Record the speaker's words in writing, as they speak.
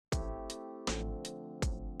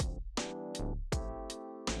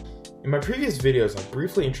In my previous videos, I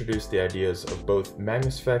briefly introduced the ideas of both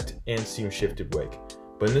Magnus Effect and SeamShifted Wake,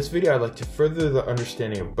 but in this video I'd like to further the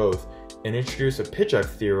understanding of both and introduce a pitch I've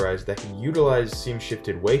theorized that can utilize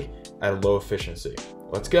SeamShifted Wake at a low efficiency.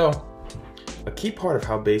 Let's go! A key part of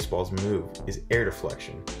how baseballs move is air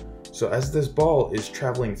deflection. So as this ball is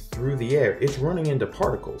traveling through the air, it's running into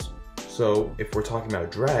particles. So if we're talking about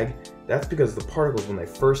drag, that's because the particles, when they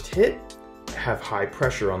first hit, have high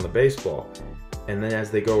pressure on the baseball. And then as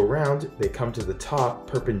they go around, they come to the top,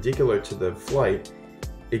 perpendicular to the flight,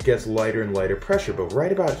 it gets lighter and lighter pressure. But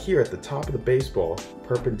right about here at the top of the baseball,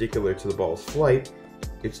 perpendicular to the ball's flight,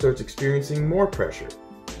 it starts experiencing more pressure.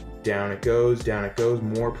 Down it goes,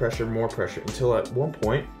 more pressure, until at one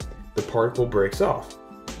point, the particle breaks off.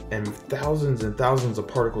 And thousands and thousands of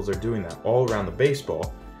particles are doing that all around the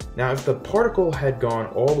baseball. Now, if the particle had gone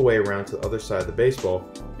all the way around to the other side of the baseball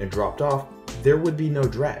and dropped off, there would be no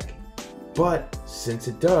drag. But since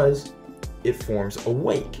it does, it forms a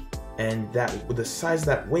wake, and the size of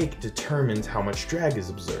that wake determines how much drag is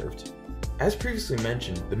observed. As previously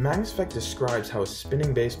mentioned, the Magnus Effect describes how a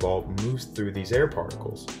spinning baseball moves through these air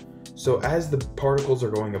particles. So as the particles are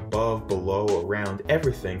going above, below, around,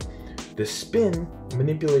 everything, the spin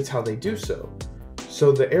manipulates how they do so.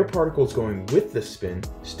 So the air particles going with the spin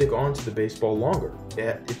stick onto the baseball longer.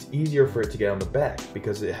 It's easier for it to get on the back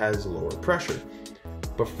because it has lower pressure.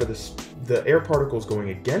 But for the air particles going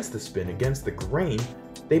against the spin, against the grain,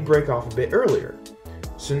 they break off a bit earlier.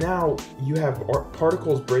 So now you have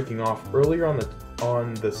particles breaking off earlier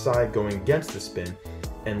on the side going against the spin,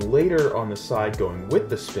 and later on the side going with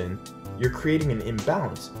the spin. You're creating an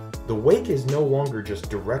imbalance. The wake is no longer just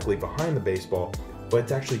directly behind the baseball, but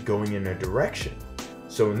it's actually going in a direction.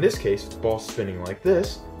 So in this case, the ball's spinning like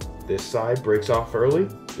this side breaks off early,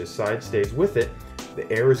 this side stays with it, the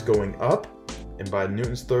air is going up, and by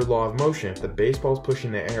Newton's third law of motion, if the baseball is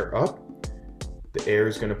pushing the air up, the air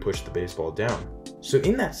is going to push the baseball down. So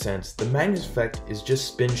in that sense, the Magnus Effect is just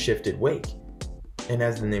spin-shifted wake. And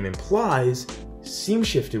as the name implies,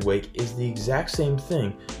 seam-shifted wake is the exact same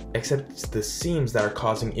thing, except it's the seams that are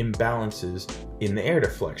causing imbalances in the air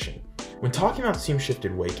deflection. When talking about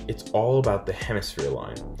seam-shifted wake, it's all about the hemisphere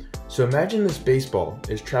line. So imagine this baseball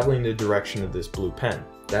is traveling in the direction of this blue pen.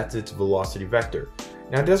 That's its velocity vector.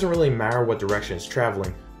 Now it doesn't really matter what direction it's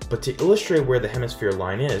traveling, but to illustrate where the hemisphere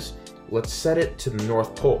line is, let's set it to the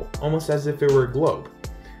North Pole, almost as if it were a globe.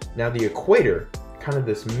 Now the equator, kind of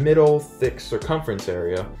this middle thick circumference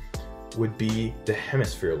area, would be the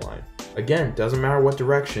hemisphere line. Again, doesn't matter what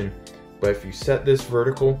direction, but if you set this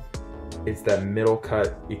vertical, it's that middle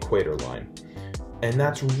cut equator line. And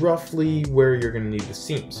that's roughly where you're going to need the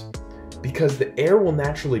seams, because the air will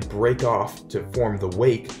naturally break off to form the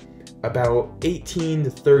wake about 18 to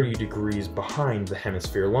 30 degrees behind the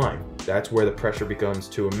hemisphere line. That's where the pressure becomes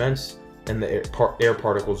too immense and the air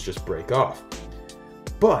particles just break off.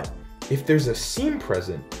 But if there's a seam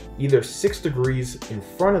present, either 6 degrees in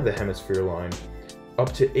front of the hemisphere line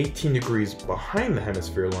up to 18 degrees behind the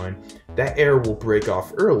hemisphere line, that air will break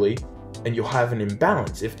off early and you'll have an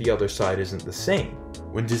imbalance if the other side isn't the same.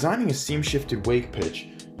 When designing a seam-shifted wake pitch,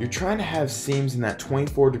 you're trying to have seams in that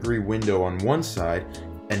 24-degree window on one side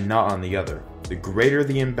and not on the other. The greater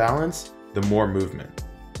the imbalance, the more movement.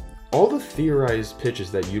 All the theorized pitches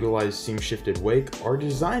that utilize seam-shifted wake are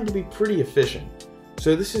designed to be pretty efficient.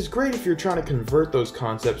 So this is great if you're trying to convert those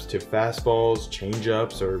concepts to fastballs,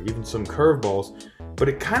 changeups, or even some curveballs, but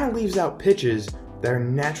it kind of leaves out pitches that are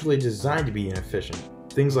naturally designed to be inefficient,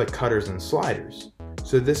 things like cutters and sliders.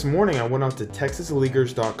 So this morning I went onto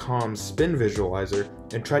TexasLeaguers.com's spin visualizer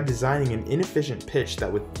and tried designing an inefficient pitch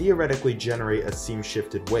that would theoretically generate a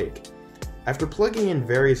seam-shifted wake. After plugging in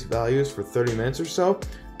various values for 30 minutes or so,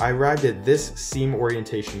 I arrived at this seam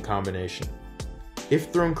orientation combination.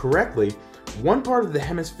 If thrown correctly, one part of the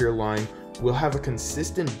hemisphere line will have a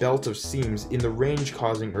consistent belt of seams in the range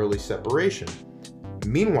causing early separation.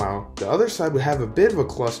 Meanwhile, the other side would have a bit of a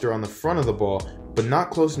cluster on the front of the ball, but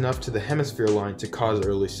not close enough to the hemisphere line to cause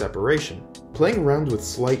early separation. Playing around with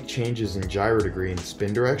slight changes in gyro degree and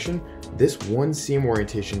spin direction, this one seam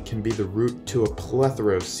orientation can be the root to a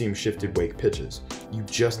plethora of seam-shifted wake pitches. You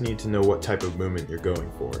just need to know what type of movement you're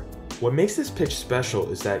going for. What makes this pitch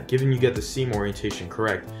special is that, given you get the seam orientation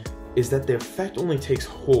correct, is that the effect only takes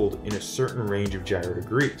hold in a certain range of gyro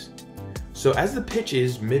degrees. So as the pitch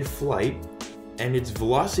is mid-flight, and its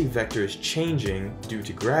velocity vector is changing due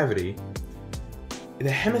to gravity, the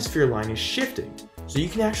hemisphere line is shifting. So you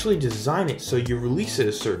can actually design it so you release it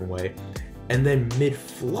a certain way, and then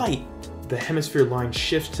mid-flight, the hemisphere line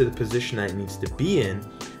shifts to the position that it needs to be in,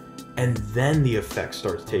 and then the effect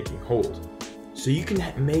starts taking hold. So you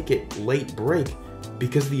can make it late break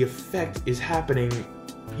because the effect is happening,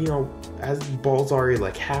 as the ball's already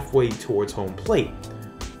like halfway towards home plate,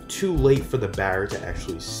 too late for the batter to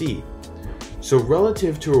actually see. So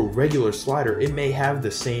relative to a regular slider, it may have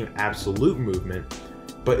the same absolute movement,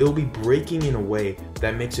 but it'll be breaking in a way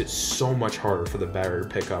that makes it so much harder for the batter to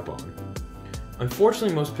pick up on.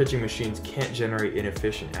 Unfortunately, most pitching machines can't generate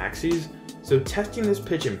inefficient axes, so testing this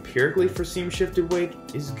pitch empirically for seam-shifted wake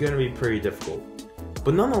is going to be pretty difficult.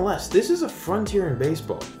 But nonetheless, this is a frontier in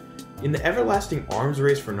baseball. In the everlasting arms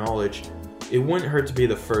race for knowledge, it wouldn't hurt to be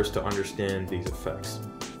the first to understand these effects.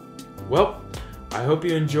 Well, I hope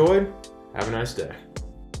you enjoyed. Have a nice day.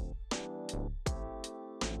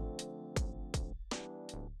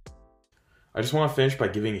 I just want to finish by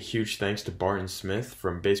giving a huge thanks to Barton Smith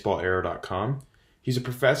from baseballarrow.com. He's a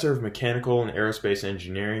professor of mechanical and aerospace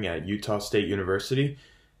engineering at Utah State University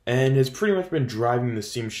and has pretty much been driving the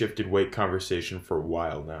seam-shifted wake conversation for a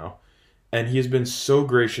while now. And he has been so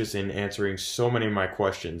gracious in answering so many of my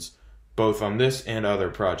questions, both on this and other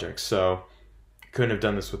projects, so couldn't have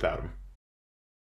done this without him.